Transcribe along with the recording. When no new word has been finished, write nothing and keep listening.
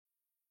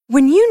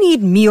When you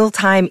need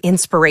mealtime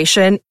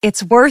inspiration,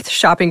 it's worth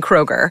shopping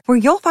Kroger, where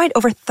you'll find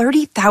over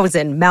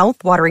 30,000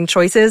 mouth-watering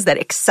choices that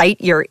excite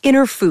your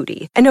inner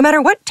foodie. And no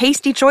matter what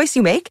tasty choice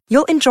you make,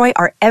 you'll enjoy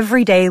our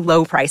everyday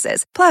low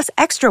prices, plus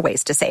extra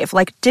ways to save,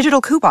 like digital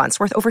coupons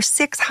worth over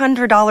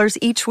 $600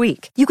 each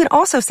week. You can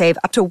also save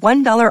up to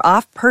 $1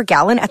 off per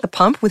gallon at the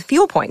pump with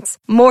fuel points.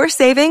 More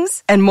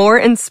savings and more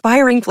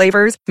inspiring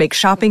flavors make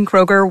shopping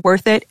Kroger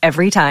worth it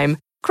every time.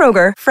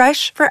 Kroger,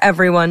 fresh for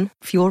everyone.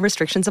 Fuel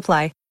restrictions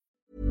apply.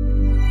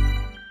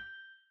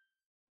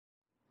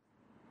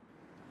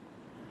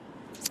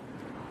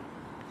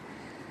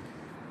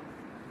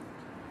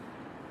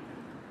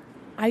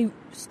 I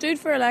stood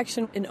for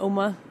election in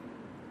Omagh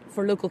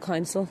for local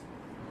council.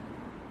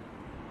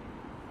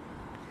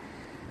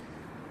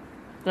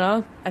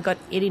 No, I got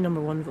 80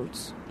 number 1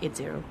 votes,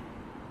 80.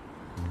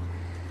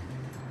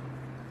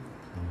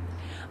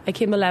 I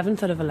came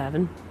 11th out of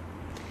 11,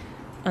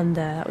 and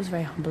that was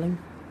very humbling.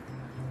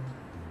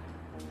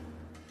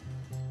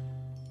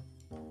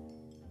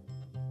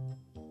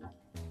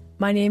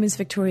 My name is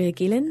Victoria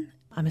Geelan.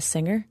 I'm a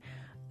singer,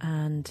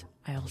 and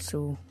I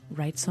also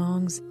write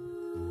songs.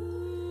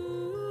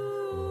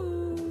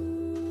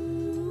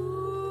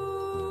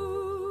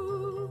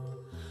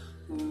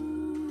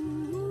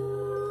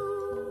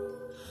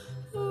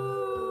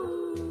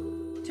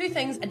 Two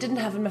things I didn't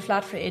have in my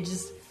flat for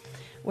ages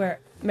were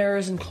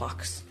mirrors and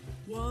clocks.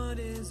 What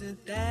is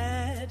it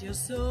that you're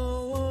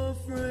so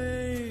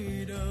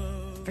afraid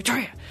of?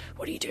 Victoria,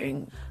 what are you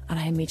doing? And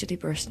I immediately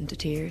burst into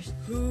tears.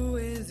 Who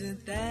is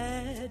it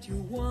that you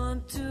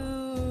want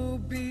to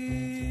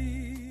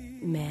be?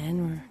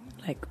 Men were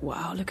like,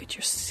 wow, look at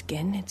your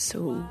skin. It's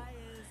so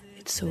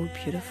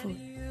beautiful.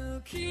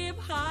 You keep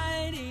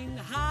hiding.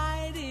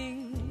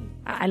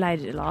 I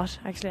lied a lot,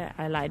 actually.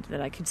 I lied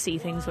that I could see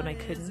things when I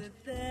couldn't.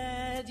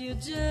 That you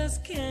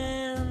just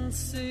can't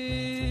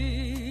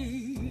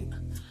see.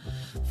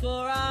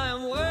 For I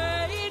am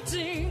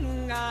waiting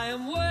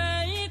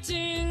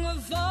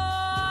for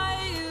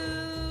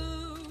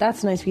you.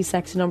 That's a nice wee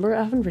sexy number.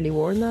 I haven't really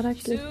worn that,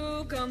 actually.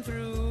 To come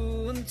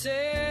through and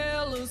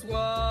tell us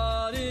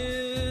what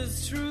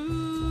is true.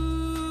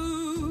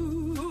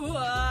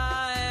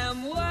 I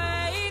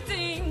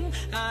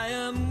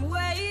am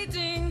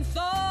waiting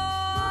for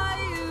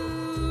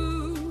you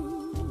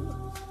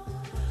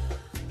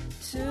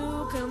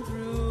to come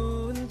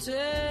through and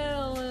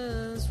tell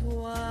us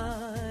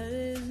what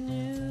is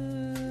new.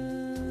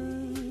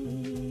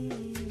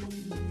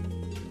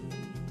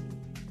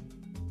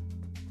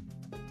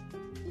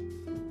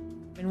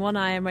 In one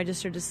eye, I'm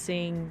registered as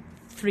seeing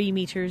 3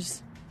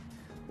 metres.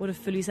 What a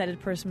fully sighted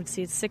person would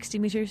see, it's 60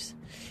 metres.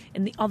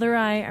 In the other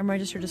eye, I'm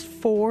registered as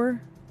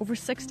 4 over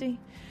 60.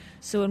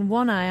 So in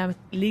one eye, I'm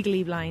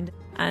legally blind,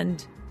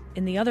 and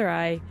in the other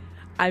eye,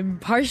 I'm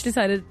partially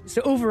sighted.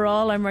 So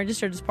overall, I'm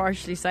registered as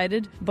partially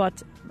sighted,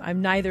 but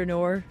I'm neither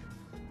nor.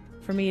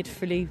 For me, it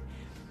fully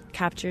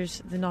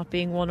captures the not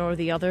being one or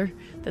the other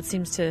that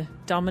seems to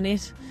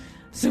dominate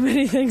so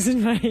many things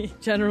in my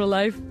general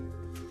life.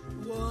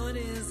 What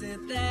is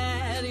it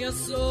that you're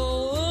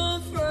so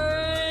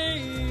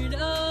afraid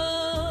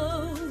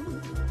of?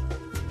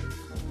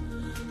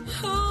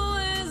 Who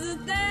is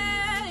it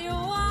that you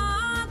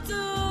want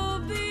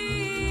to be?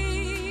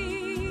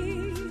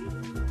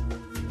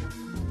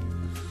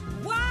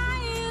 Why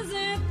is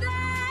it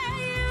that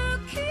you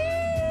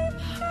keep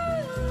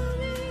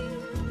hurting?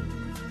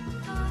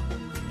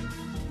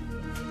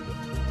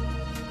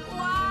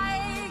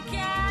 Why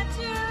can't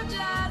you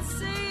just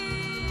see?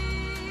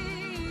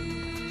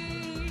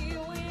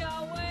 We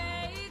are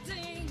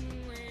waiting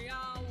for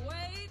you.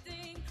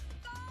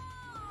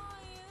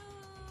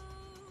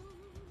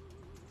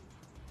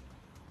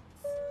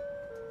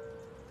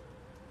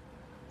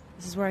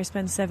 This is where I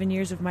spent 7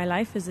 years of my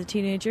life as a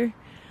teenager.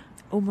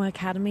 Omagh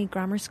Academy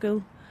Grammar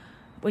School,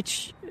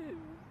 which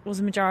was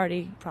a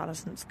majority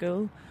Protestant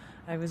school.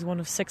 I was one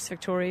of 6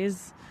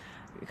 Victorias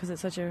because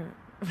it's such a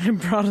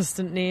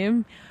Protestant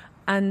name.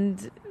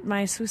 And my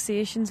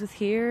associations with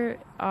here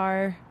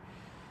are,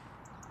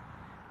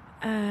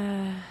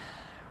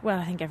 well,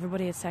 I think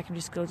everybody at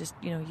secondary school just,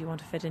 you want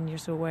to fit in, you're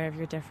so aware of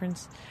your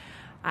difference.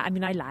 I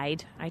mean, I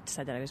lied. I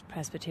said that I was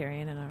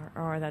Presbyterian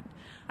or that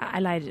I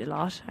lied a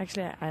lot,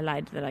 actually. I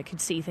lied that I could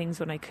see things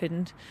when I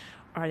couldn't,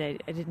 or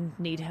that I didn't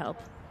need help.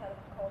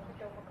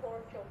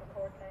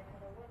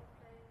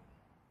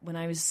 When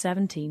I was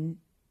 17,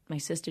 my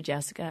sister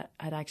Jessica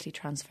had actually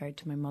transferred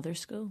to my mother's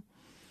school.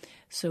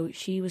 So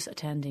she was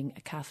attending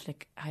a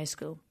Catholic high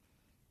school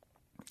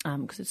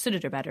because it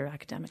suited her better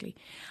academically.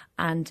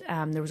 And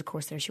there was a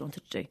course there she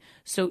wanted to do.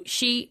 So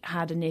she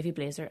had a navy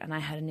blazer and I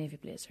had a navy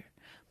blazer.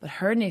 But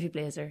her navy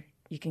blazer,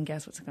 you can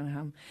guess what's going to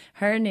happen.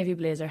 Her navy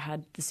blazer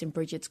had the St.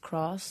 Bridget's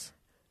cross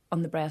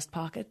on the breast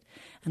pocket.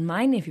 And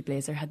my navy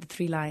blazer had the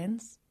 3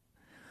 lions.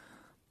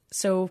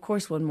 So, of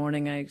course, one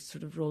morning I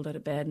sort of rolled out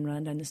of bed and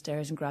ran down the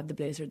stairs and grabbed the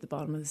blazer at the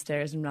bottom of the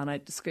stairs and ran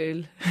out to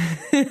school.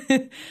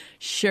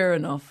 Sure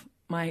enough,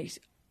 my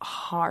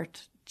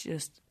heart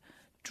just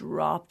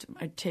dropped.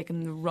 I'd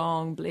taken the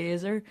wrong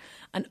blazer.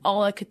 And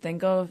all I could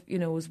think of,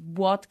 was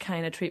what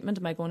kind of treatment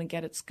am I going to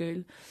get at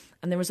school?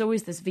 And there was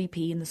always this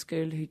VP in the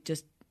school who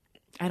just,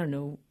 I don't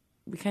know,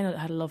 we kind of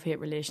had a love-hate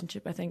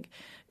relationship, I think,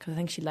 because I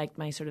think she liked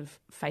my sort of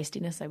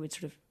feistiness. I would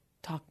sort of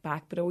talk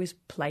back, but always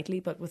politely,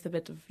 but with a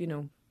bit of,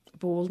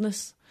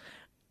 boldness.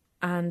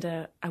 And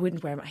I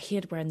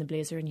hated wearing the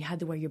blazer, and you had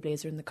to wear your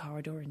blazer in the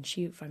corridor. And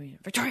she found me,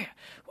 Victoria,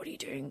 what are you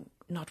doing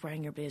not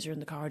wearing your blazer in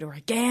the corridor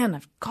again?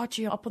 I've caught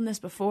you up on this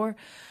before.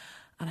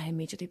 And I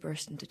immediately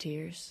burst into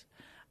tears.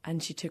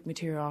 And she took me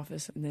to her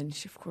office, and then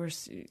she, of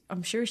course,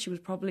 I'm sure she was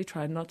probably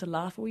trying not to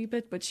laugh a wee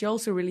bit, but she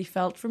also really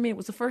felt for me. It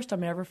was the first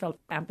time I ever felt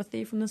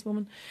empathy from this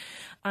woman.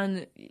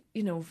 And,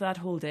 for that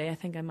whole day, I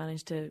think I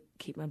managed to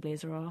keep my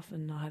blazer off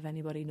and not have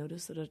anybody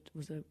notice that it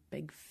was a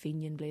big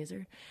Fenian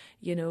blazer,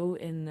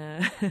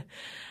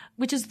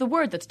 which is the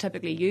word that's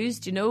typically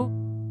used, Okay.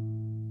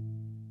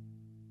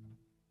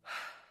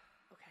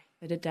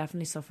 I did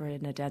definitely suffer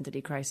an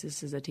identity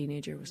crisis as a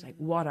teenager. It was like,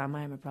 what am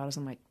I? I'm a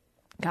Protestant. I'm like,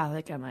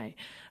 Catholic, am I,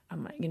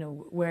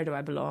 where do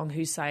I belong?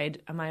 Whose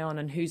side am I on,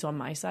 and who's on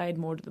my side?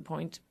 More to the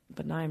point.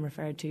 But now I'm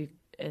referred to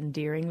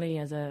endearingly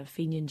as a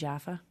Fenian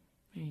Jaffa.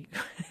 There you go.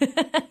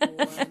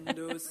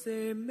 Cuando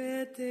se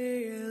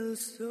mete el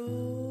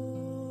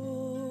sol,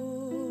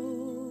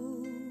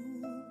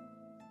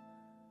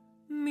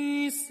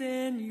 mi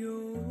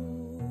señor,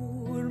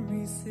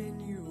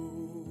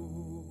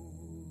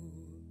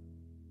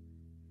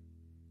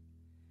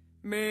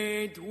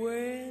 me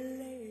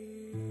duele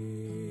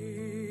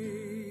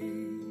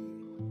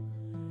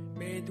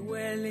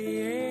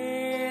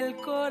el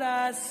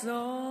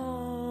corazón.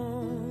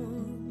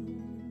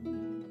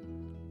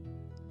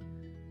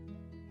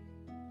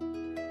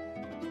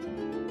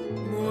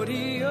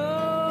 Murió,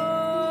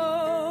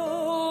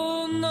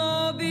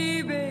 no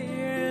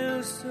vive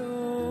el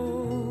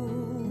sol,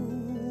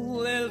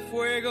 el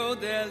fuego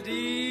del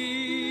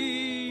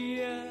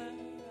día.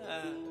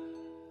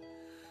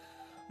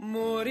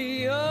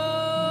 Murió.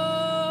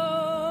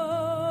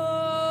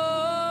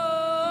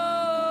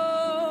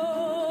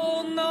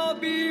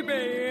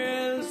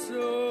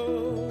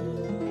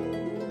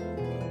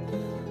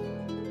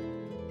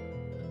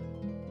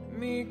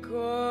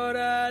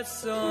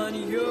 Corazón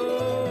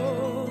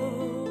llora,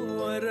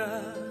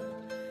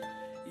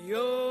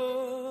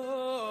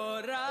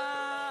 llora.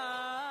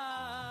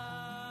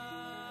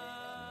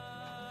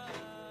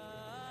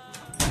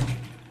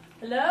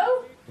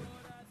 Hello?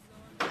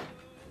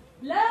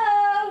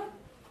 Hello?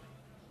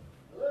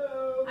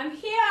 Hello? I'm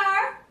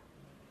here.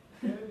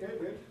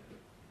 Good.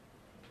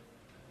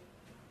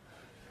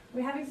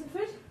 We having some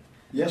food?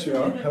 Yes, we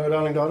are. Hello,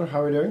 darling daughter.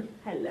 How are we doing?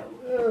 Hello.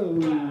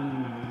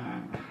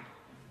 Oh,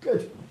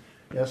 good.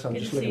 Yes, I'm Good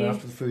just to looking see you.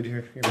 after the food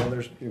here. Your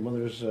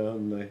mother's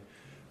on the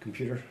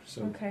computer.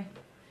 So Okay.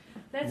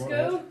 Let's come on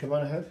go. ahead. Come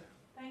on ahead.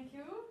 Thank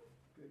you.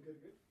 Good.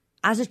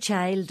 As a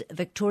child,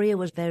 Victoria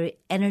was very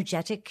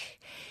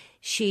energetic.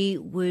 She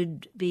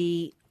would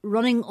be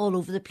running all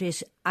over the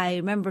place. I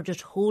remember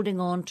just holding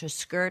on to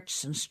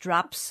skirts and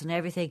straps and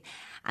everything.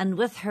 And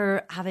with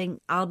her having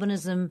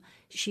albinism,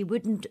 she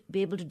wouldn't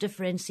be able to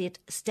differentiate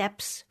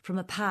steps from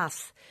a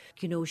path.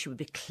 She would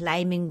be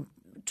climbing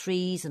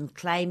trees and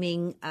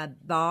climbing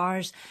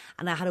bars,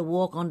 and I had to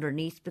walk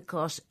underneath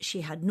because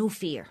she had no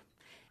fear.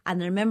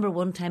 And I remember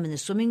one time in the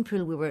swimming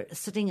pool, we were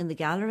sitting in the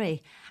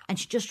gallery, and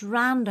she just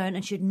ran down,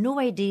 and she had no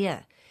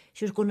idea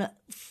she was going to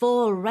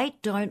fall right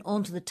down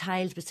onto the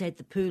tiles beside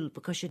the pool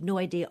because she had no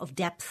idea of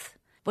depth.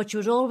 But she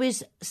was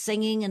always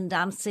singing and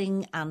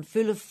dancing and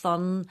full of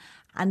fun.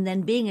 And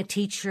then being a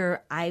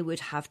teacher, I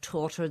would have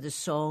taught her the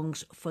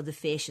songs for the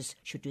facies.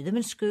 She would do them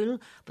in school,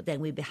 but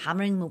then we'd be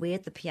hammering them away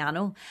at the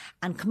piano.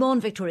 And come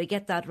on, Victoria,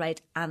 get that right.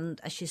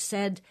 And as she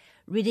said,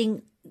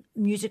 reading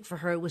music for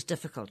her was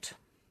difficult.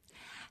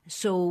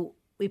 So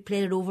we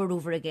played it over and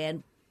over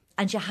again.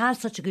 And she had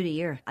such a good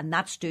ear, and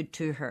that stood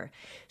to her.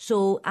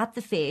 So at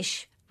the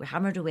face, we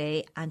hammered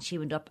away, and she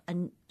went up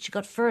and she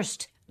got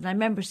first. And I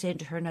remember saying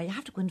to her, now you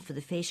have to go in for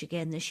the face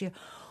again this year.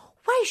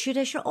 Why should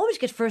I? She'll always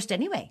get first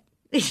anyway.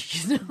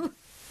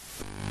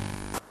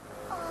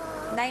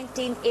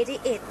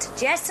 1988,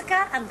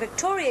 Jessica and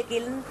Victoria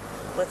Gillen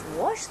with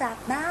Wash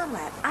That Man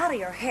Right Out of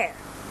Your Hair.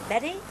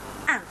 Ready?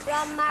 And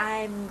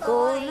I'm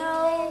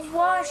gonna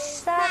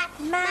wash that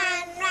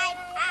man right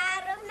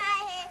out of my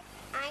hair.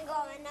 I'm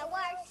gonna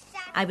wash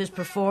that. I was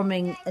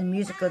performing in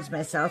musicals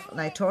myself,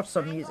 and I taught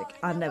some music,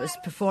 and I was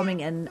performing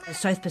in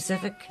South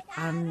Pacific,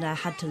 and I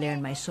had to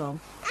learn my song.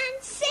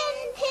 And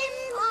send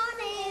him on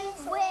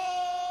his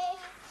way.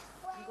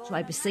 So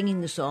I'd be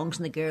singing the songs,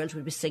 and the girls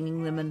would be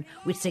singing them, and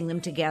we'd sing them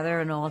together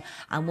and all.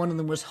 And one of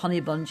them was Honey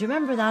Bun. Do you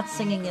remember that,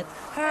 singing it?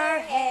 Her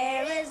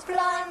hair is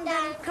blonde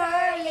and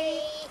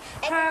curly.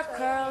 Her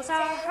curls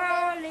are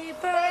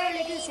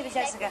hurly-burly. Can you see me,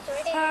 Jessica?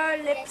 Her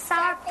lips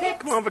are picked.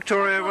 Come on,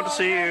 Victoria, I want to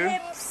see you.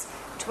 Lips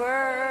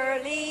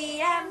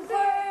twirly and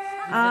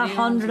whirly.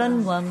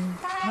 101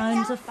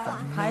 pounds of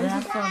fun.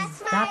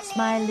 That's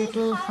my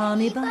little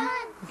honey bun.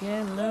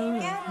 Get a load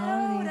of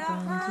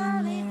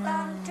honey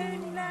bun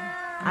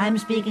tonight. I'm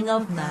speaking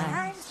of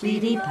my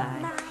sweetie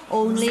pie,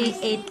 only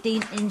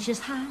 18 inches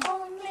high.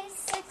 Only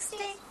 60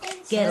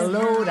 inches. Get a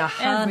load of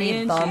honey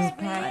inch bun is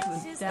packed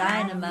with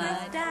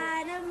dynamite.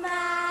 Dynamite.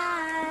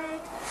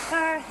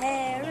 Her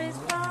hair is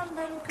blonde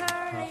and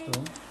curly.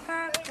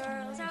 Her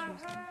curls are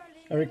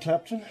hurly. Eric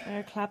Clapton,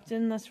 Eric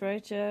Clapton, that's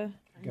right, yeah.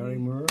 Gary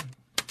Moore.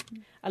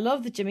 I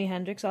love the Jimi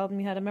Hendrix album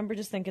he had. I remember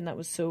just thinking that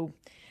was so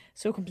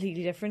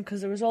completely different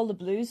because there was all the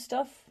blues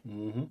stuff,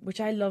 which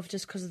I love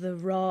just because of the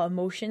raw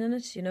emotion in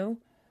it, you know.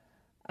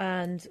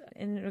 And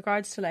in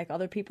regards to like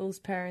other people's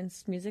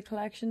parents' music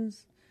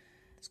collections,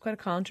 it's quite a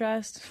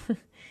contrast.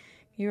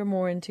 You're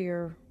more into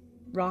your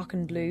rock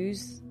and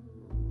blues.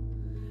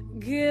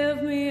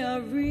 Give me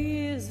a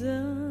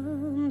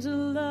reason to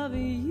love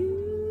you.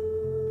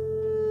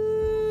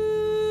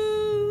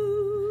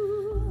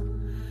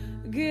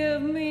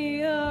 Give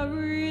me a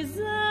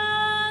reason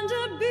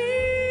to be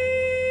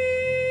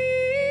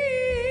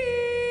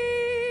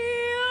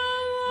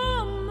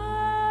a woman.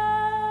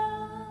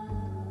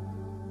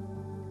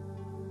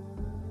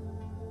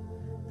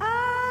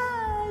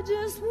 I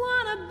just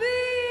wanna be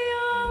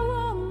a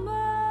woman.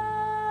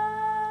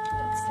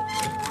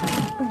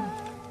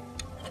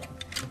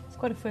 It's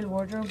quite a full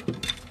wardrobe.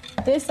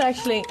 This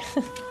actually,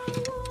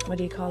 what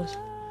do you call it?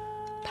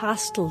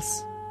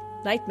 Pastels.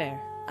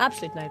 Nightmare.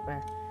 Absolute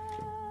nightmare.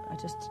 I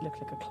just look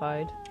like a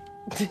cloud.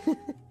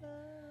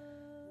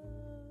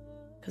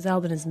 Because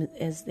albinism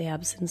is the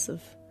absence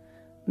of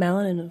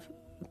melanin, of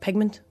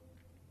pigment.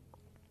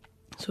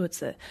 So it's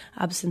the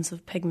absence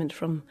of pigment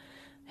from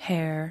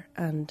hair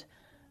and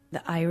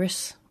the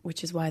iris,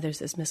 which is why there's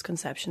this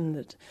misconception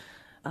that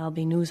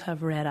albinos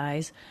have red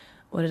eyes.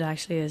 What it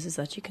actually is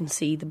that you can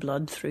see the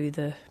blood through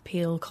the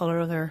pale colour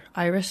of their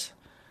iris.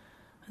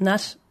 And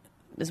that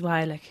is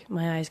why, like,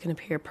 my eyes can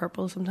appear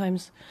purple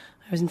sometimes.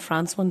 I was in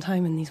France one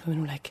time and these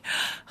women were like,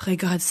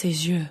 regarde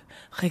ses yeux,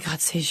 you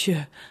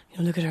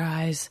know, look at her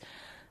eyes.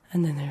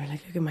 And then they were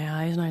like, look at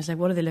my eyes. And I was like,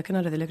 what are they looking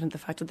at? Are they looking at the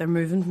fact that they're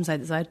moving from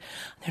side to side?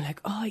 And they're like,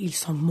 oh, ils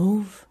sont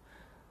mauve.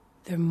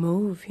 They're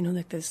mauve, you know,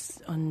 like this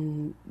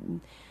on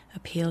a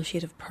pale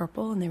shade of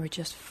purple. And they were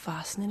just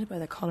fascinated by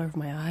the colour of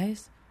my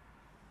eyes.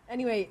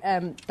 Anyway,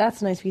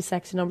 that's a nice wee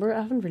sexy number.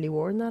 I haven't really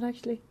worn that,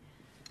 actually.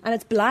 And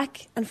it's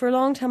black. And for a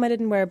long time I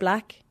didn't wear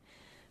black.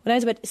 When I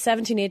was about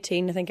 17,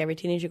 18, I think every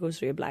teenager goes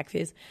through a black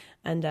phase.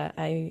 And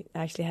I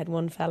actually had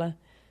one fella.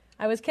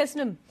 I was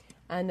kissing him.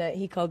 And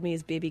he called me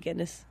his baby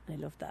Guinness. I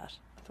loved that.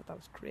 I thought that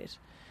was great.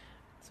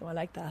 So I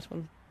liked that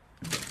one.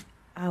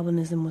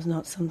 Albinism was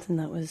not something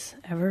that was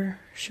ever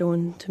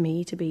shown to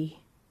me to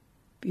be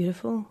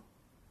beautiful.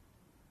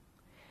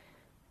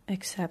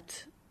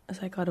 Except as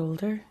I got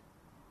older.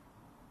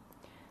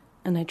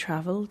 And I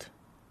travelled.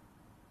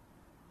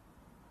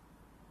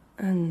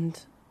 And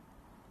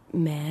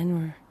men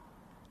were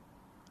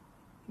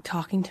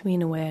talking to me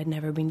in a way I'd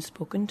never been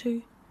spoken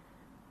to,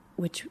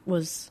 which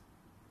was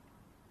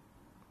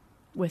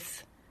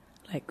with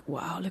like,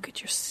 wow, look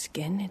at your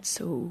skin, it's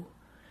so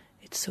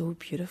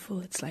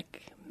beautiful, it's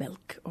like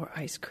milk or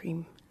ice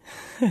cream.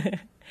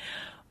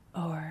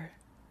 Or,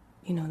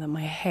 you know, that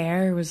my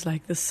hair was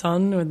like the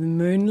sun or the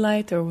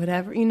moonlight or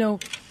whatever, you know.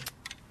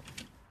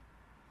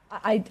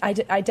 I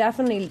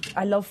definitely,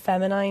 I love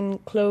feminine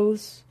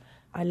clothes,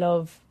 I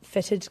love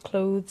fitted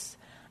clothes,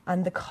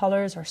 and the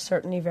colours are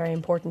certainly very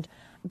important.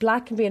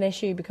 Black can be an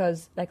issue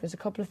because, like, there's a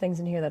couple of things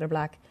in here that are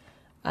black,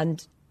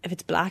 and if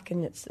it's black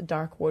and it's a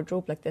dark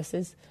wardrobe like this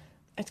is,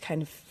 it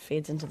kind of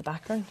fades into the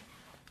background.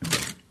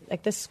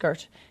 Like this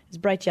skirt is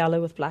bright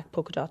yellow with black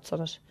polka dots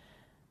on it.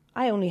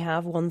 I only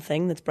have one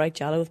thing that's bright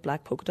yellow with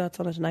black polka dots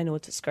on it, and I know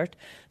it's a skirt.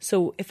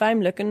 So if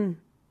I'm looking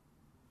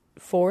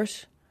for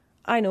it,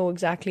 I know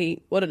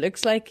exactly what it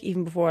looks like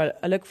even before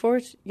I look for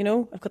it, you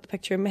know? I've got the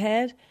picture in my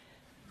head.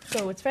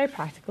 So it's very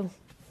practical,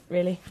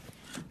 really,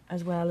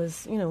 as well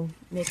as, you know,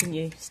 making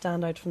you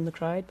stand out from the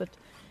crowd. But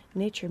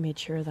nature made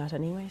sure of that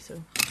anyway,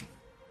 so...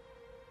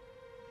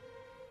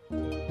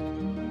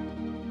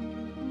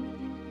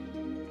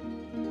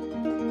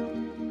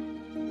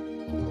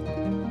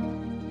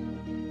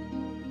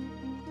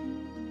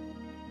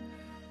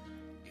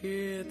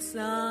 It's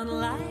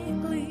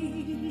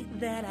unlikely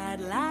that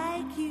I'd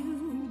like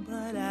you,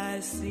 but I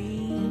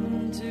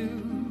seem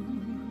to.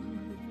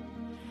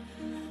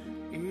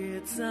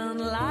 It's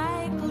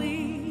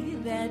unlikely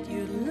that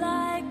you'd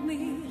like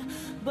me,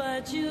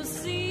 but you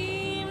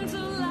seem to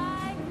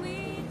like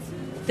me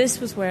too. This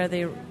was where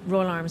the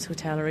Royal Arms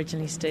Hotel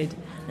originally stood,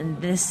 and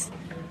this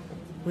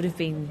would have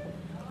been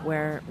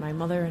where my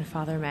mother and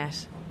father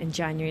met in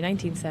January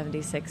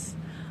 1976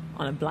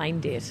 on a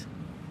blind date.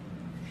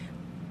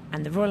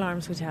 And the Royal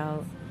Arms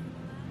Hotel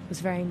was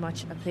very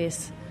much a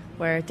place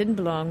where it didn't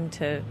belong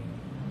to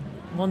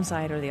one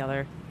side or the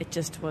other. It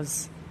just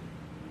was,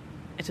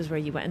 it was where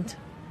you went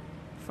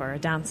for a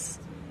dance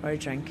or a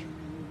drink.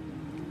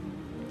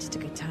 Just a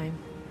good time.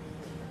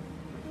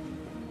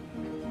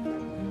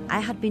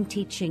 I had been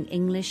teaching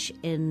English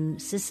in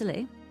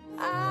Sicily.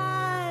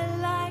 I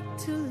like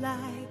to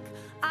like,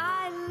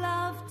 I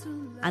love to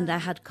love. And I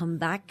had come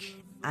back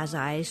as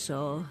I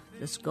saw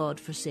this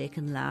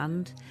God-forsaken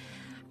land.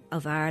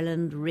 of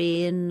Ireland,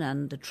 rain,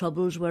 and the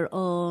Troubles were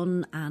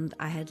on, and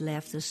I had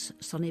left this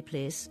sunny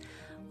place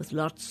with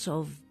lots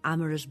of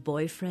amorous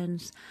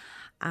boyfriends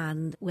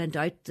and went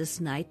out this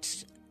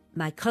night.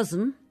 My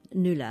cousin,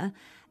 Nuala,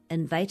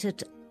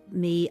 invited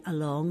me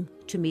along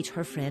to meet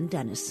her friend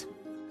Dennis.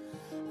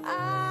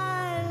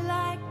 I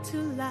love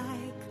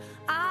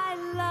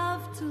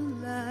to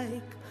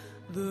like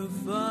the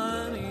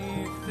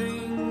funny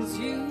things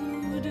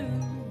you do.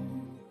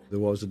 There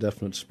was a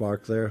definite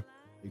spark there.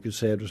 You could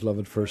say it was love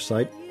at first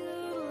sight.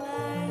 You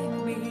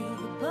like me,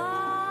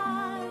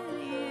 but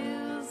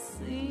you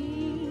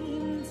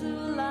seem to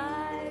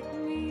like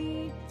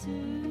me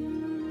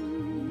too.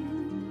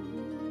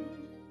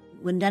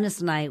 When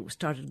Dennis and I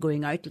started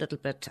going out a little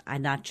bit, I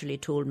naturally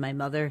told my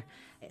mother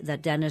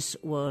that Dennis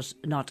was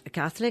not a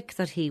Catholic,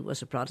 that he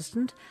was a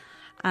Protestant.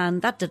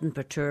 And that didn't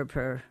perturb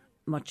her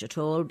much at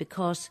all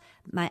because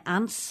my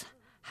aunts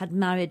had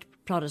married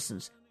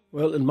Protestants.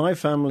 Well, in my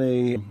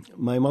family,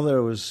 my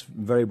mother was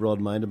very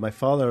broad-minded. My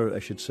father, I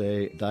should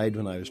say, died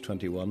when I was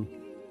 21.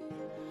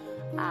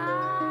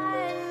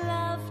 I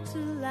love to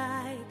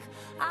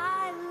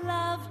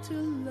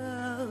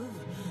love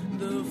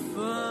the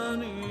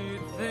funny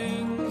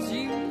things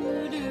you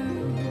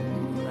do.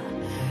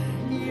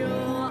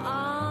 Your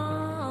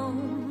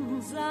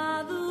arms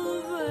are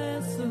the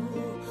vessel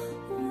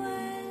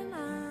when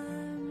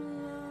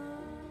I'm lost.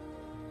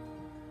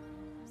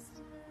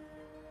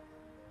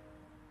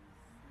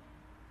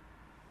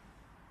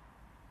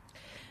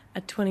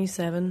 At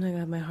 27, I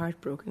got my heart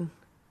broken.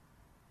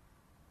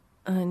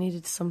 And I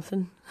needed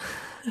something.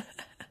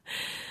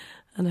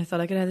 And I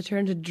thought I could either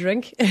turn to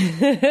drink,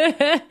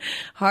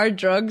 hard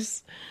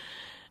drugs.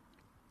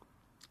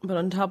 But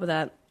on top of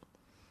that,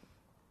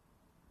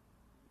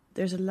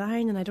 there's a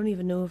line, and I don't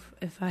even know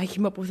if I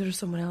came up with it or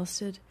someone else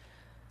did.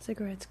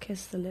 Cigarettes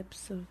kiss the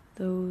lips of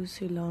those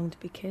who long to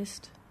be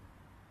kissed.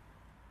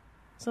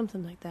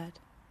 Something like that.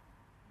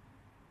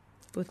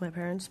 Both my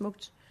parents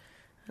smoked,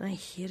 and I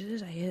hated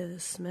it. I hated the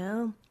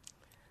smell.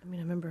 I mean,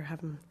 I remember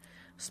having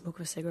a smoke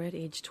of a cigarette at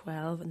age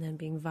 12 and then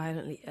being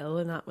violently ill,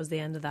 and that was the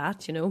end of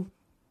that, you know.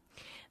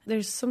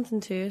 There's something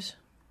to it.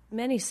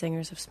 Many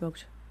singers have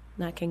smoked.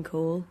 Nat King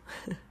Cole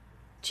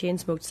chain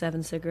smoked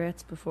 7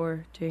 cigarettes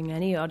before doing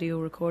any audio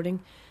recording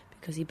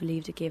because he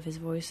believed it gave his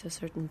voice a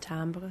certain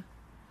timbre.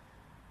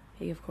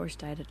 He, of course,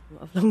 died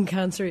of lung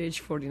cancer at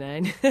age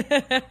 49.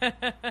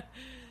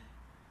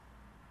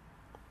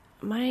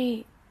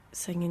 My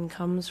singing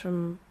comes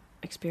from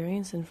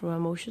experience and from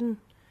emotion.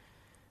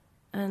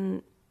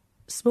 And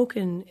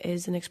smoking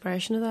is an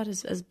expression of that,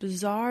 as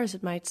bizarre as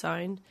it might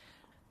sound.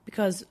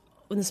 Because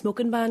when the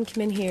smoking ban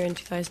came in here in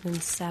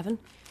 2007,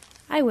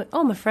 I went,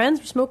 my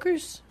friends were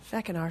smokers,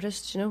 feckin'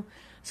 artists, you know.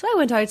 So I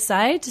went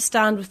outside to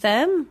stand with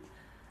them,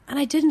 and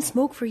I didn't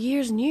smoke for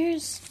years and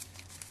years.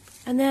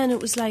 And then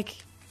it was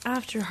like,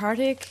 after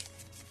heartache,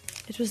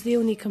 it was the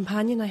only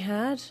companion I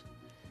had.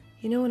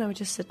 You know, and I would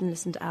just sit and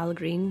listen to Al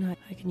Green, How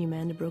Can You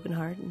Mend a Broken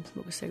Heart, and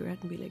smoke a cigarette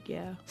and be like,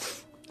 yeah,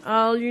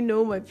 Al, you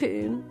know my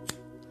pain.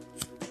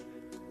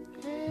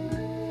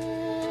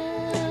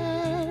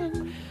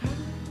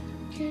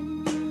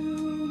 Can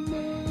you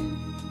mend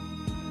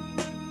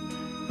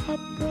a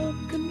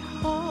broken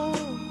heart?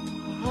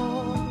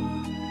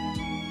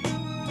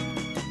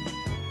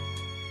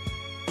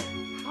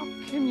 How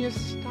can you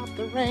stop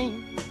the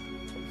rain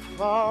from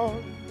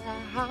falling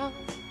down?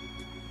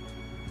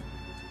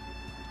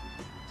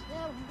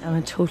 I'm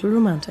a total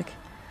romantic,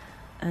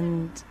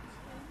 and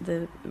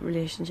the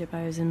relationship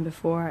I was in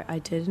before, I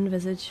did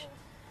envisage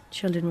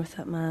children with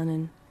that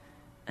man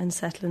and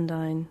settling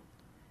down.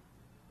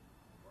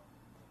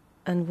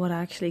 And what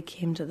actually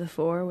came to the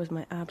fore was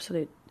my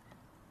absolute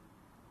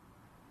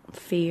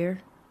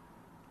fear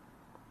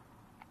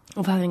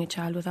of having a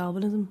child with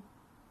albinism.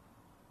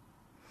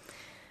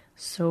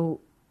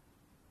 So,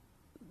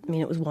 I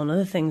mean, it was one of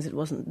the things, it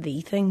wasn't the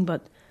thing,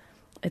 but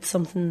it's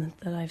something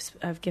that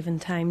I've given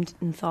time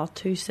and thought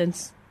to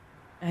since.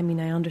 I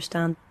mean, I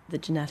understand the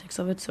genetics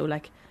of it. So,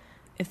 like,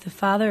 if the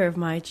father of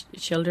my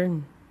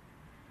children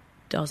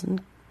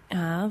doesn't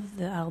have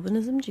the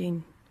albinism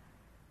gene,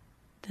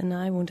 then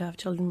I won't have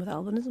children with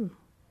albinism.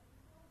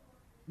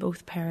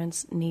 Both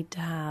parents need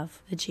to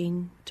have the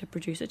gene to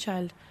produce a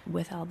child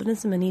with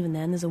albinism, and even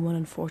then there's a 1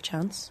 in 4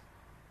 chance.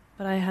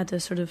 But I had to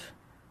sort of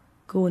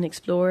go and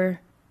explore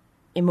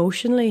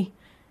emotionally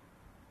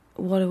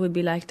what it would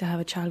be like to have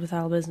a child with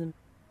albinism.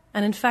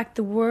 And in fact,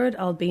 the word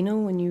albino,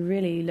 when you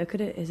really look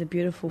at it, is a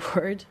beautiful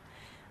word.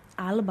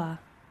 Alba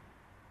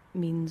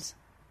means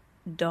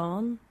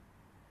dawn.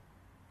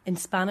 In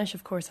Spanish,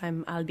 of course,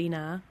 I'm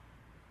albina.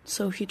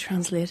 So if you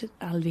translate it,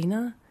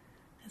 albina,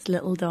 it's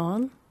little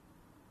dawn.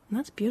 And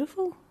that's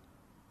beautiful.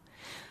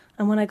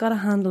 And when I got a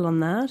handle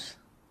on that,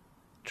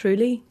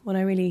 truly, when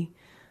I really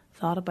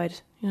thought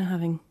about, you know,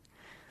 having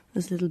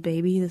this little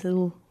baby, this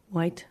little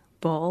white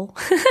ball.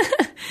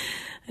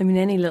 I mean,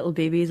 any little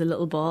baby is a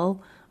little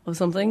ball of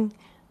something.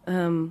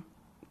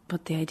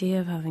 But the idea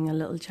of having a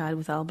little child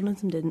with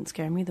albinism didn't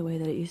scare me the way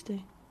that it used to.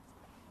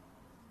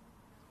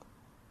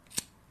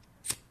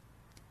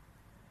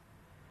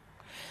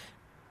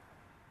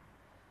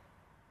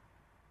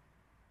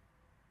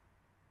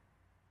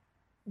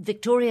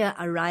 Victoria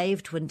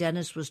arrived when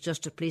Dennis was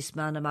just a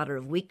policeman a matter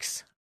of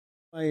weeks.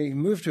 I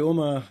moved to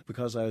Omagh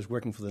because I was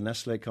working for the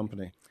Nestle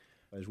company.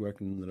 I was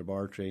working in the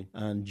laboratory,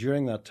 and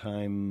during that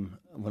time,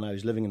 when I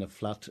was living in a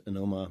flat in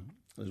Omagh,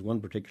 there was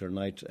one particular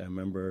night I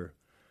remember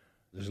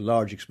there was a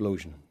large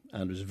explosion,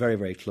 and it was very,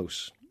 very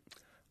close.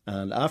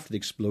 And after the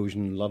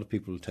explosion, a lot of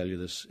people will tell you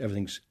this,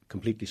 everything's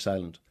completely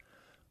silent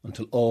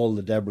until all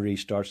the debris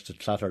starts to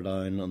clatter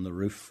down on the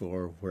roof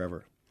or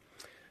wherever.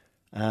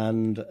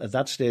 And at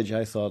that stage,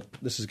 I thought,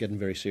 this is getting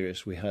very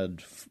serious. We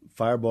had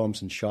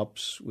firebombs in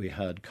shops, we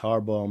had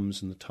car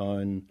bombs in the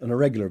town on a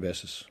regular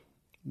basis,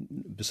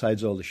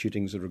 besides all the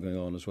shootings that were going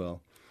on as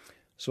well.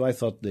 So I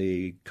thought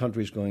the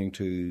country's going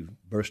to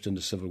burst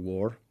into civil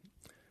war.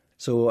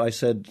 So I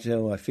said,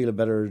 I feel I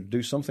better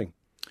do something.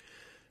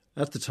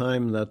 At the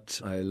time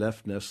that I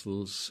left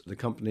Nestle's, the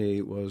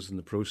company was in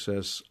the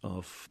process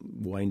of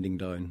winding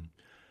down.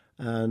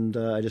 And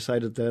I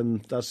decided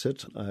then, that's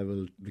it, I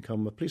will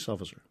become a police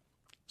officer.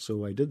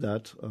 So I did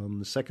that on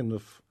the 2nd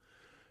of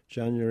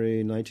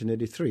January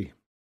 1983.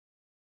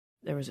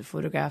 There was a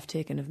photograph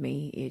taken of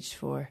me, aged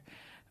 4,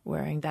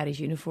 wearing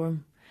Daddy's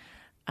uniform.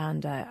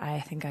 And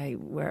I think I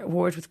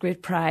wore it with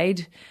great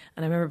pride.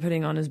 And I remember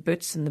putting on his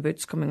boots, and the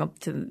boots coming up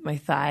to my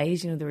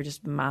thighs. They were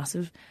just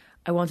massive.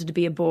 I wanted to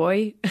be a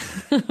boy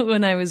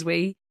when I was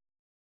wee.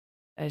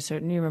 I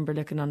certainly remember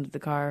looking under the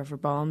car for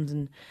bombs.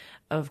 And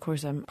of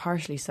course, I'm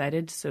partially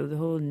sighted. So the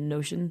whole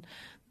notion,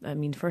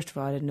 first of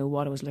all, I didn't know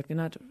what I was looking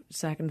at.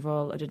 Second of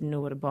all, I didn't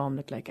know what a bomb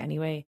looked like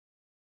anyway.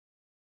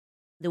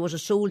 There was a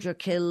soldier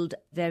killed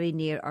very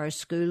near our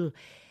school.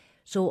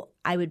 So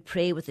I would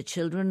pray with the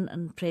children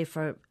and pray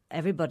for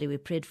everybody. We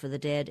prayed for the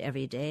dead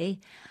every day.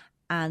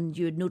 And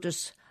you would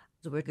notice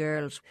there were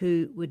girls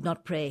who would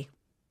not pray.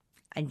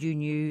 And you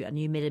knew, and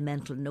you made a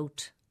mental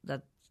note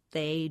that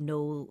they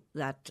know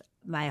that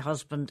my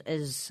husband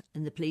is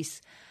in the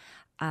police.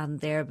 And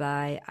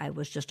thereby I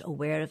was just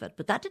aware of it.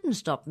 But that didn't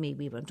stop me.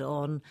 We went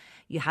on.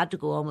 You had to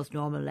go on with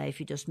normal life.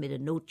 You just made a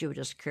note. You were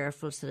just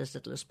careful, said as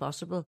little as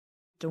possible.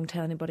 Don't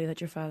tell anybody that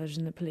your father's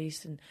in the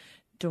police, and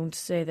don't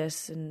say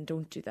this and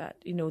don't do that.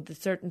 The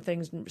certain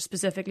things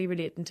specifically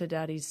relating to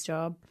Daddy's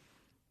job.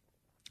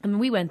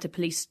 We went to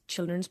police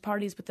children's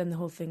parties, but then the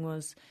whole thing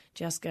was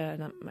Jessica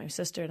and my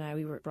sister and I,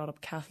 we were brought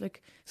up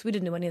Catholic. So we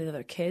didn't know any of the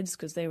other kids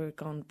because they were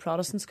gone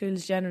Protestant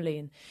schools generally,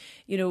 and,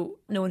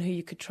 knowing who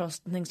you could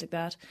trust and things like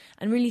that.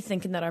 And really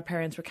thinking that our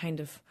parents were kind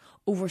of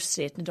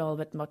overstating it all a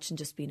bit much and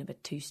just being a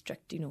bit too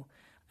strict,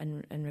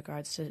 in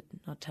regards to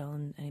not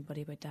telling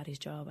anybody about Daddy's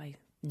job. I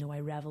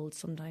revelled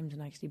sometimes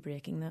in actually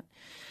breaking that.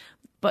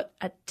 But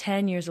at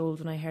 10 years old,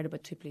 when I heard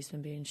about 2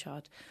 policemen being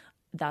shot,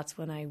 that's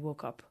when I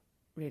woke up,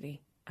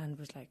 really, and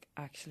was like,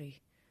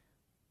 actually,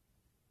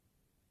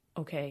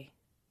 okay,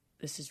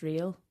 this is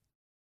real.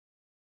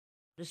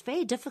 It's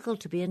very difficult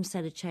to be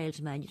inside a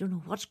child's mind. You don't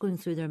know what's going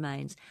through their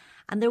minds.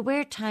 And there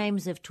were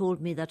times they've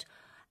told me that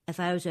if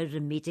I was out at a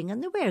meeting,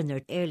 and they were in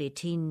their early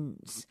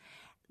teens,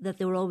 that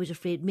they were always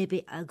afraid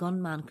maybe a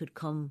gunman could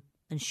come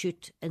and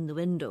shoot in the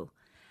window.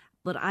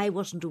 But I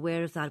wasn't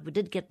aware of that. We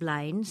did get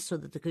blinds so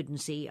that they couldn't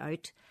see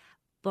out.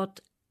 But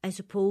I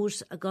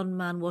suppose a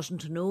gunman wasn't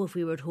to know if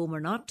we were at home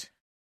or not.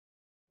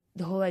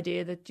 The whole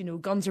idea that,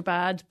 guns are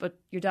bad, but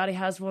your daddy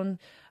has one.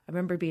 I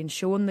remember being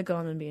shown the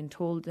gun and being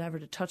told never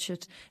to touch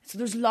it. So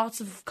there's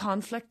lots of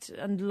conflict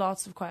and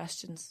lots of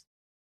questions.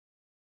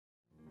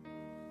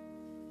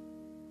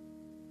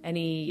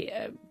 Any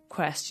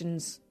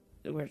questions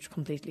were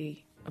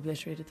completely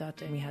obliterated that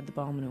day. We had the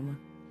bomb in Omagh.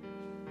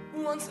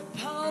 Once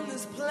upon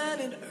this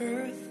planet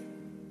Earth,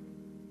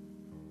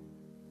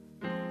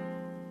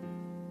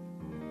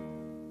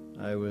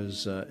 I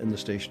was in the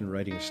station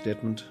writing a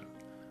statement,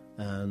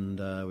 and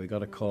we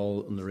got a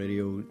call on the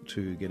radio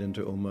to get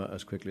into Omagh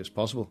as quickly as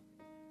possible.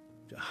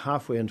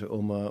 Halfway into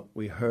Omagh,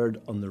 we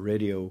heard on the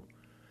radio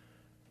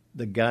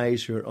the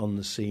guys who were on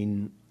the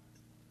scene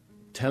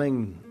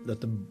telling that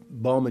the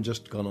bomb had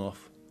just gone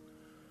off,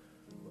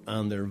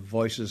 and their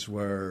voices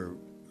were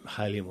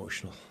highly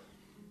emotional.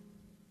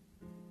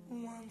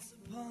 Once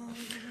upon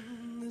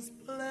this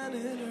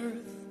planet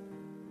Earth,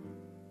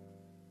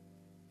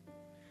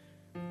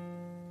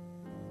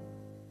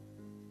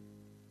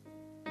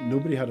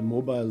 nobody had a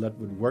mobile that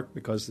would work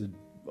because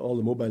all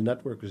the mobile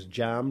network was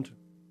jammed.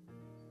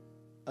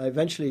 I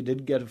eventually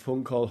did get a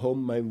phone call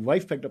home. My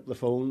wife picked up the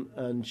phone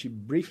and she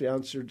briefly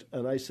answered,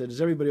 and I said, "Is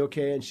everybody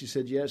okay?" And she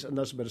said yes, and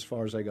that's about as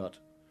far as I got.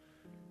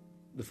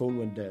 The phone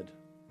went dead.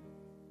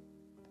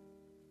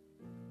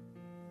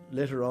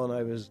 Later on,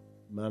 I was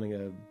manning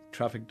a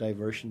traffic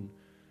diversion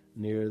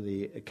near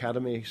the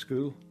academy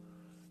school,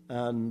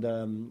 and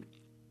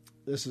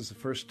this is the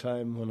first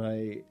time when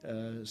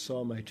I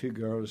saw my 2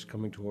 girls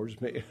coming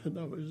towards me, and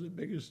that was the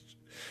biggest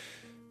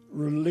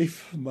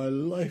relief of my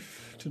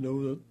life to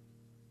know that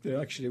they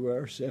actually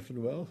were safe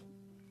and well.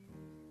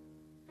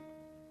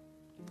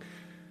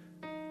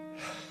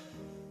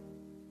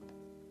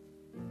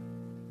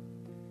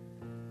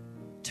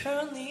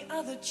 turn the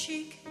other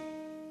cheek,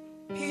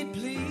 he'd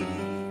plead.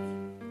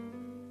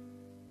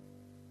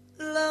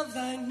 Love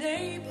thy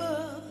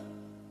neighbor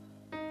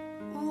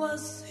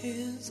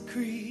his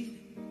creed?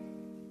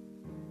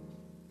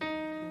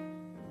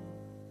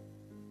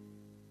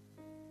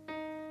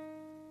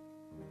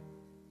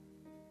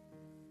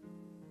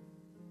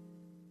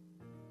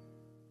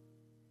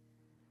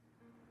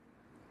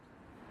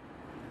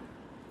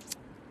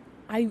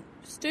 I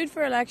stood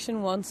for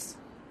election once,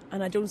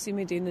 and I don't see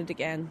me doing it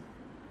again.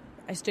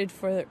 I stood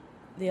for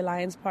the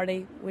Alliance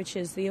Party, which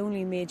is the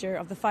only major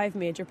of the 5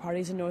 major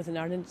parties in Northern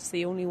Ireland. It's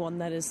the only one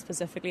that is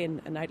specifically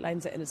and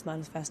outlines it in its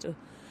manifesto,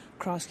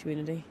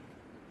 cross-community,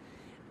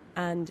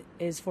 and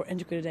is for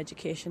integrated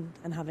education.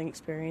 And having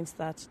experienced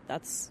that,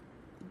 that's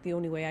the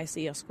only way I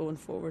see us going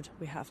forward.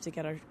 We have to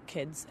get our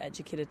kids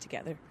educated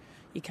together.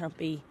 You can't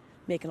be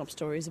making up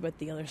stories about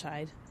the other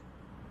side.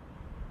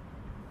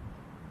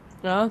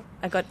 No,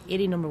 I got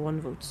 80 number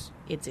 1 votes,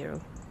 80.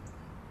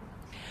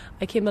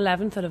 I came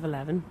 11th out of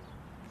 11,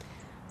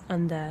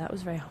 and that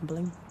was very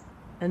humbling.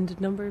 And a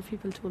number of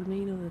people told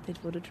me, that they'd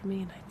voted for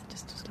me, and I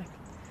just was like,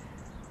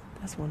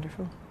 that's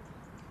wonderful.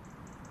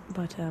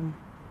 But I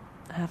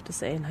have to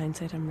say, in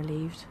hindsight, I'm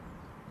relieved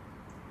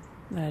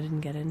that I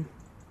didn't get in,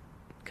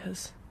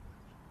 because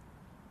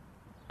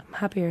I'm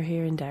happier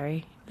here in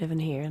Derry, living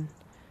here, and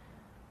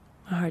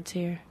my heart's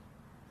here.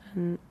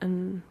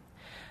 And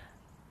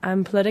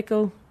I'm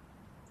political,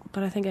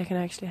 but I think I can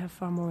actually have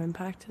far more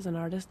impact as an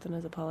artist than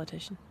as a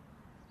politician.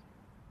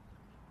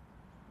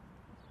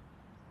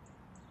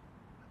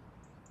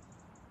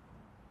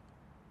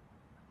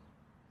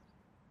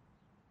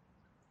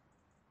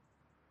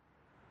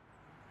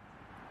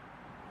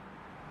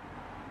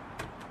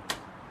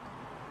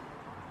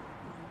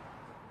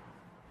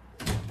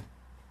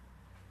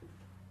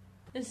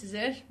 This is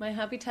it, my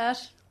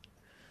habitat.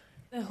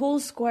 The whole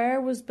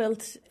square was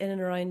built in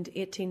and around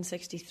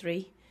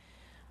 1863.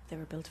 They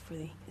were built for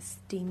the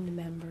esteemed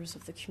members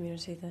of the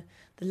community,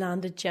 the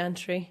landed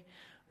gentry,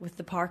 with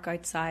the park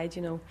outside.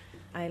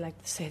 I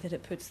like to say that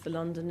it puts the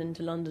London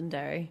into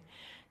Londonderry.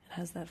 It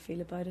has that feel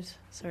about it,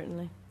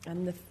 certainly.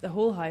 And the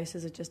whole house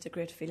is just a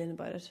great feeling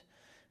about it.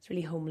 It's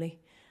really homely.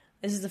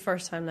 This is the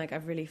first time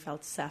I've really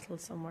felt settled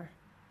somewhere.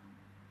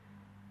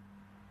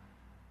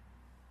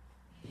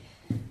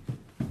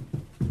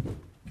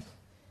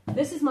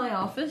 This is my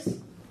office,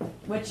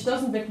 which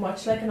doesn't look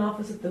much like an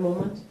office at the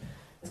moment.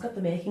 It's got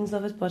the makings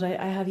of it, but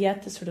I have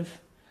yet to sort of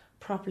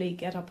properly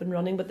get up and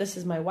running. But this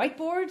is my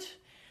whiteboard,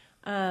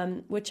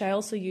 which I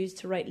also use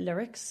to write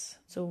lyrics.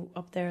 So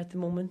up there at the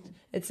moment,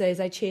 it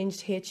says, I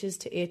changed H's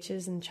to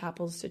H's and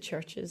chapels to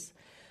churches.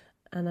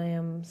 And I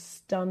am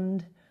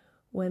stunned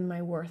when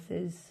my worth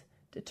is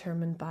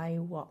determined by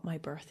what my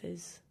birth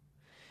is.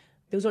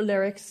 Those are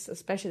lyrics,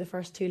 especially the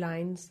first 2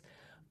 lines,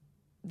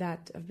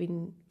 that have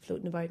been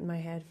floating about in my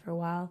head for a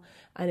while.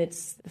 And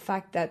it's the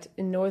fact that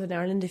in Northern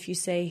Ireland, if you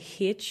say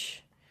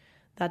H,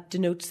 that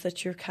denotes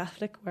that you're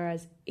Catholic,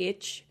 whereas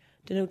H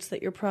denotes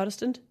that you're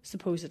Protestant,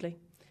 supposedly.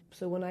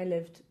 So when I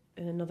lived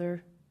in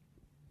another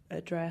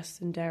address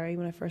in Derry,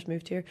 when I first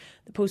moved here,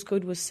 the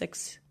postcode was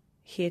 6HH.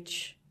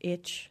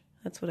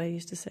 That's what I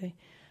used to say.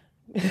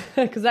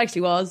 Because it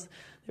actually was.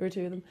 There were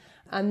 2 of them.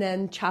 And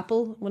then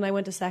chapel, when I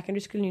went to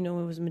secondary school,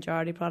 it was a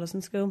majority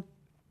Protestant school,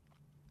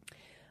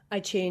 I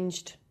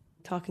changed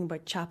talking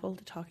about chapel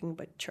to talking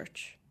about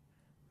church.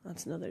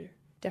 That's another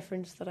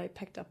difference that I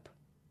picked up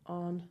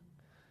on.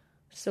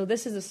 So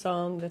this is a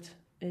song that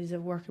is a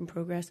work in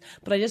progress,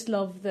 but I just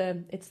love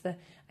I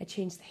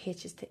changed the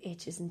H's to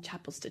H's and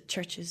chapels to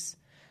churches,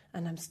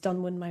 and I'm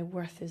stunned when my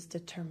worth is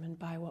determined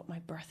by what my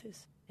birth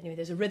is. Anyway,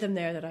 there's a rhythm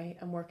there that I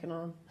am working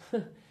on.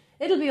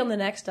 It'll be on the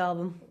next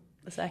album,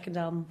 the second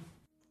album.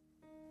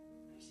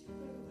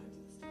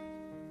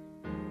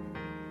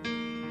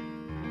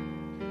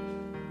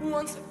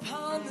 Once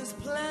upon this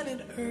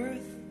planet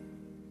Earth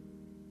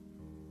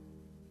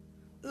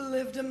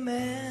lived a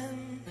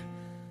man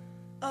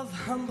of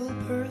humble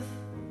birth.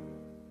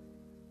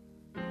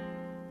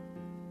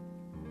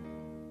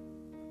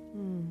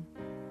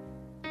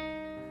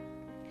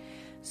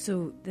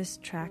 So this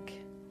track,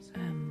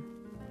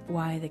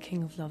 Why the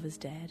King of Love is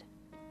Dead,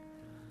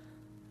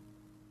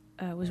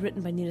 was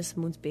written by Nina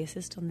Simone's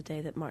bassist on the day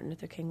that Martin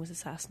Luther King was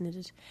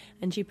assassinated,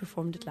 and she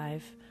performed it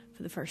live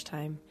for the first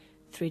time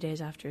 3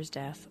 days after his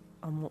death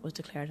on what was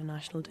declared a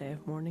national day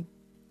of mourning.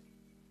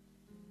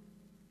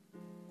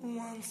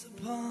 Once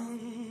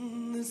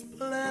upon this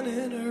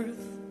planet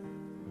Earth.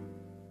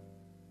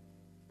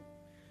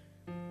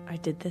 I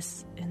did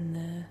this in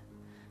the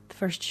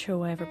first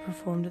show I ever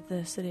performed at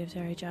the City of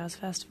Derry Jazz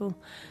Festival.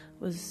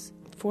 It was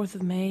 4th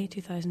of May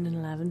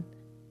 2011.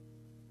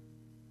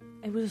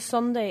 It was a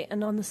Sunday,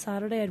 and on the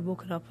Saturday I'd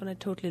woken up and I'd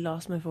totally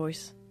lost my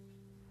voice.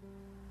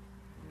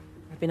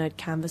 I'd been out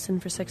canvassing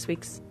for 6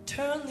 weeks.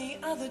 Turn the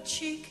other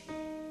cheek,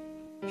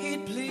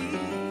 he'd plead.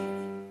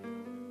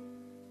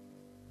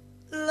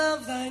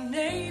 Love thy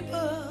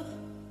neighbor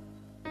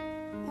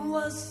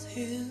was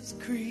his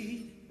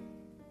creed.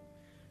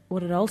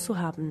 What had also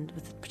happened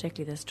with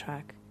particularly this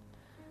track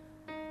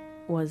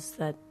was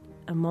that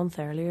a month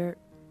earlier,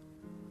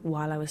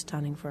 while I was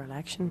standing for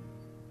election,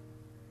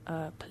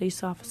 a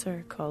police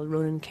officer called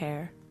Ronan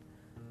Kerr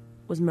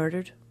was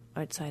murdered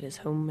outside his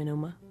home in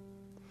Omagh.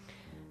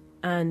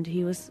 and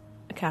he was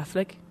a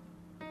Catholic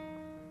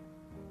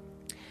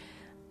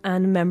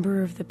and a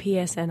member of the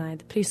PSNI,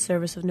 the Police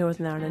Service of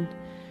Northern Ireland,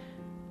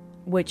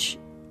 which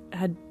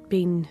had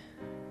been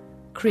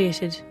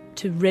created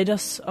to rid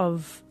us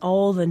of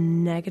all the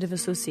negative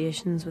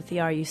associations with the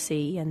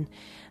RUC, and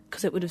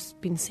because it would have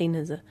been seen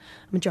as a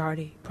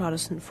majority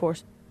Protestant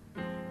force.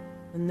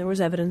 And there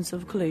was evidence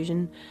of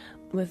collusion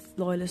with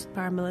loyalist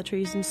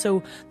paramilitaries, and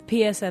so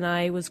the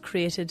PSNI was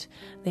created.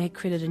 They had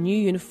created a new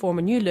uniform,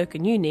 a new look, a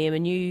new name, a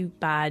new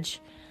badge,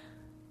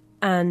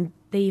 and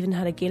they even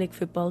had a Gaelic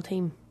football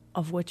team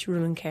of which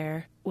Roland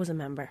Kerr was a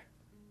member.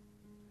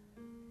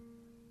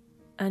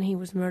 And he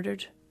was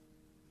murdered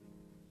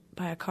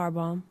by a car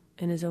bomb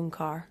in his own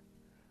car,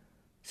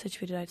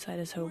 situated outside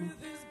his home.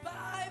 With his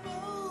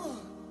Bible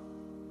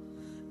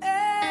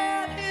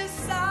at his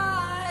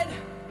side,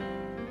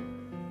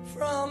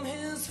 from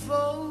his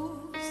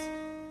foes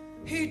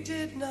he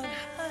did not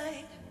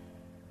hide.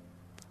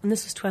 And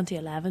this was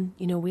 2011.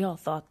 You know, we all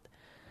thought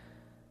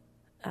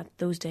that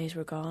those days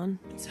were gone.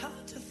 It's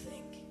hard to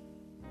think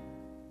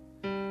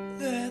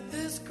that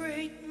this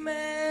great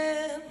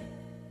man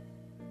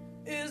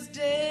is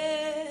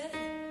dead.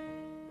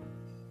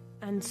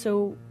 And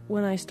so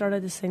when I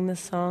started to sing this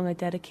song, I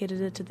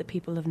dedicated it to the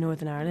people of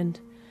Northern Ireland.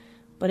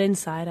 But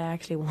inside I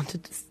actually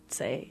wanted to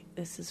say,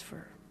 this is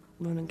for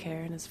Ronan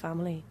Kerr and his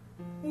family.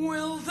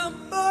 Will the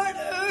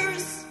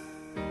murders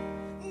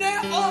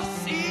never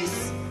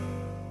cease?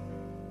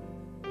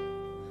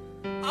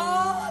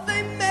 Are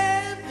they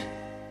men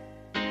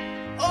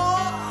or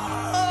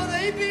are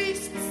they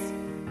beasts?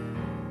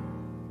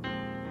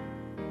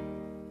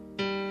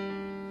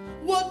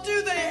 What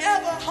do they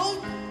ever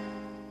hope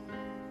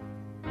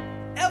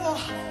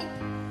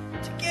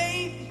to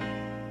gain?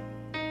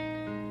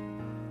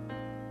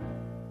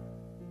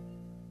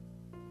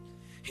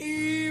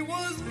 He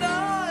was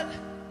not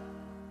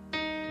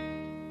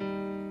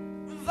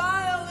a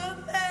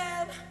violent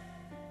man.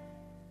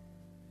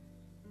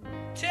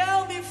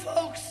 Tell me,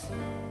 folks,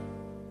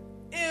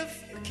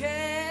 if you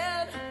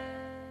can.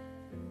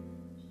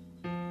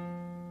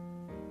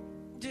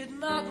 Did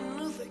Martin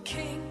Luther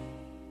King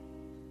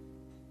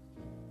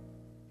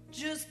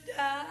just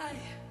die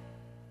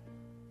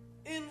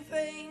in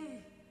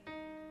vain?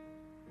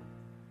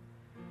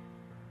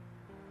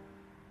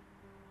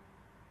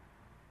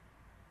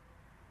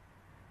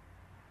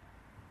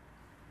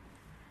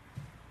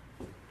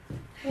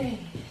 Hey.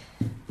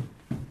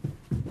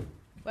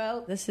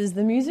 Well, this is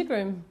the music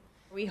room.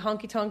 Wee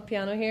honky-tonk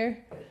piano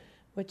here,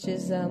 which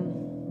is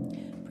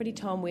pretty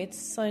Tom Waits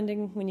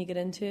sounding when you get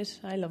into it.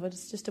 I love it.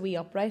 It's just a wee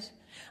upright.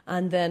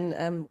 And then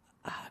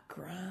a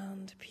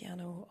grand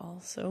piano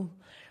also,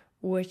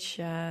 which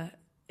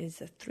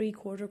is a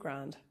 3/4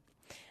 grand.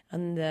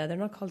 And they're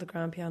not called a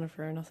grand piano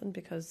for nothing,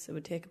 because it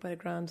would take about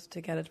 $1,000 to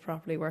get it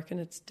properly working.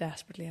 It's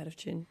desperately out of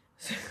tune.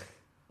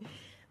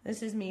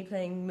 This is me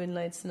playing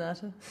Moonlight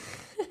Sonata.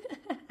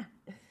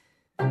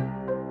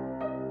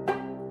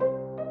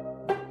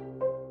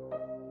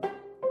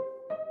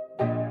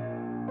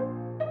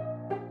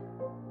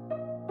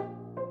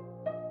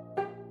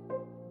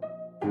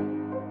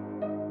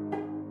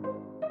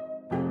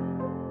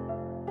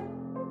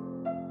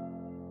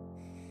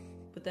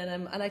 But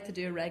then I like to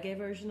do a reggae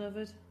version of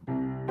it.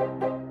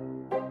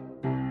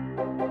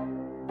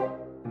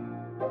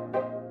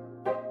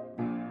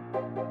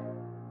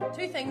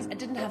 Two things I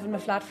didn't have in my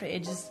flat for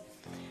ages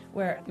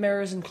were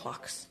mirrors and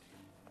clocks.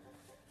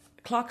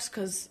 Clocks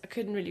because I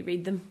couldn't really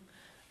read them,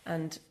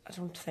 and I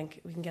don't think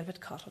we can get a bit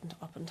caught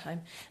up on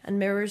time. And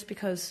mirrors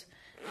because,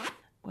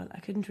 well, I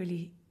couldn't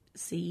really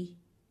see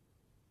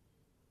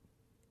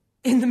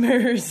in the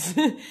mirrors.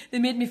 They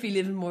made me feel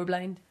even more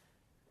blind.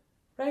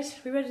 Right,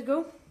 we ready to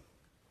go?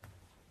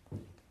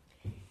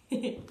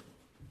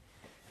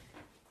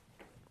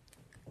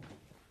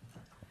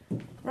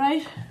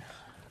 Right.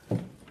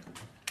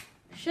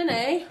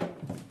 Sinead.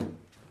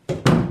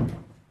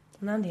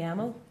 And Andy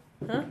Amel,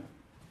 huh?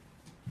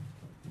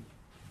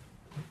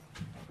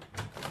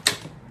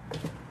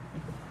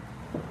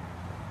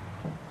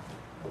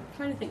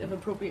 Trying to think of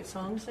appropriate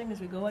song to sing as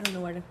we go. I don't know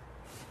where to.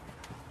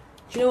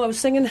 Do you know I was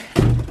singing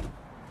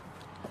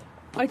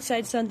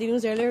outside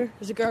Sandino's earlier?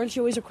 There's a girl, she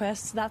always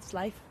requests "That's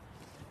Life"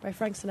 by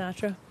Frank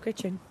Sinatra. Great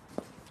tune.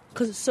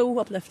 Because it's so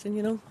uplifting,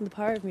 you know, and the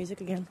power of music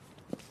again.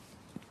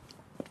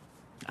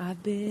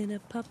 I've been a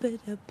puppet,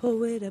 a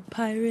poet, a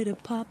pirate, a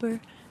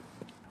pauper,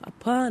 a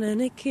pawn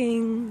and a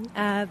king.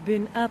 I've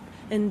been up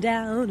and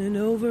down and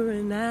over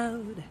and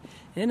out,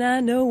 and I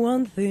know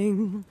one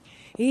thing.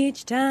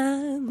 Each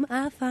time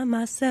I find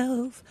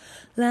myself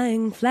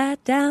lying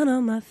flat down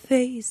on my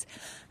face,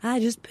 I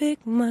just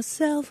pick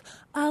myself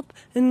up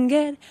and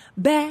get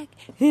back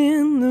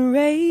in the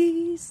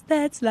race.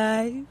 That's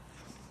life.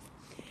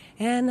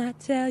 And I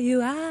tell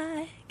you,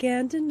 I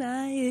can't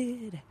deny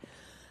it.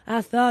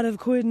 I thought of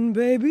quitting,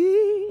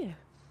 baby,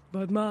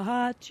 but my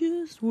heart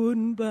just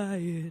wouldn't buy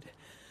it.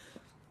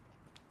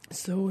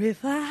 So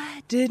if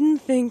I didn't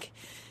think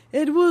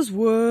it was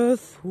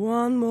worth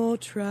one more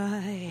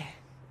try,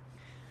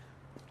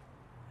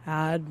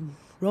 I'd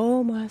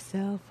roll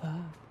myself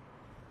up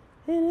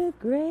in a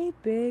great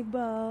big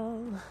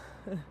ball.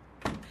 Oh,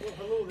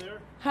 hello there.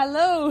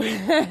 Hello.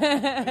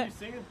 Are you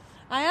singing?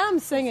 I am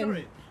singing.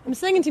 Sorry. I'm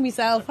singing to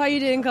myself. How you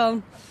doing,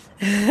 Colin?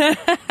 Best singer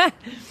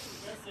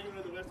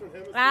in the Western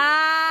Hemisphere.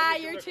 Ah,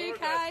 you're too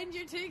kind.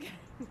 You're too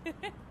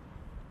kind.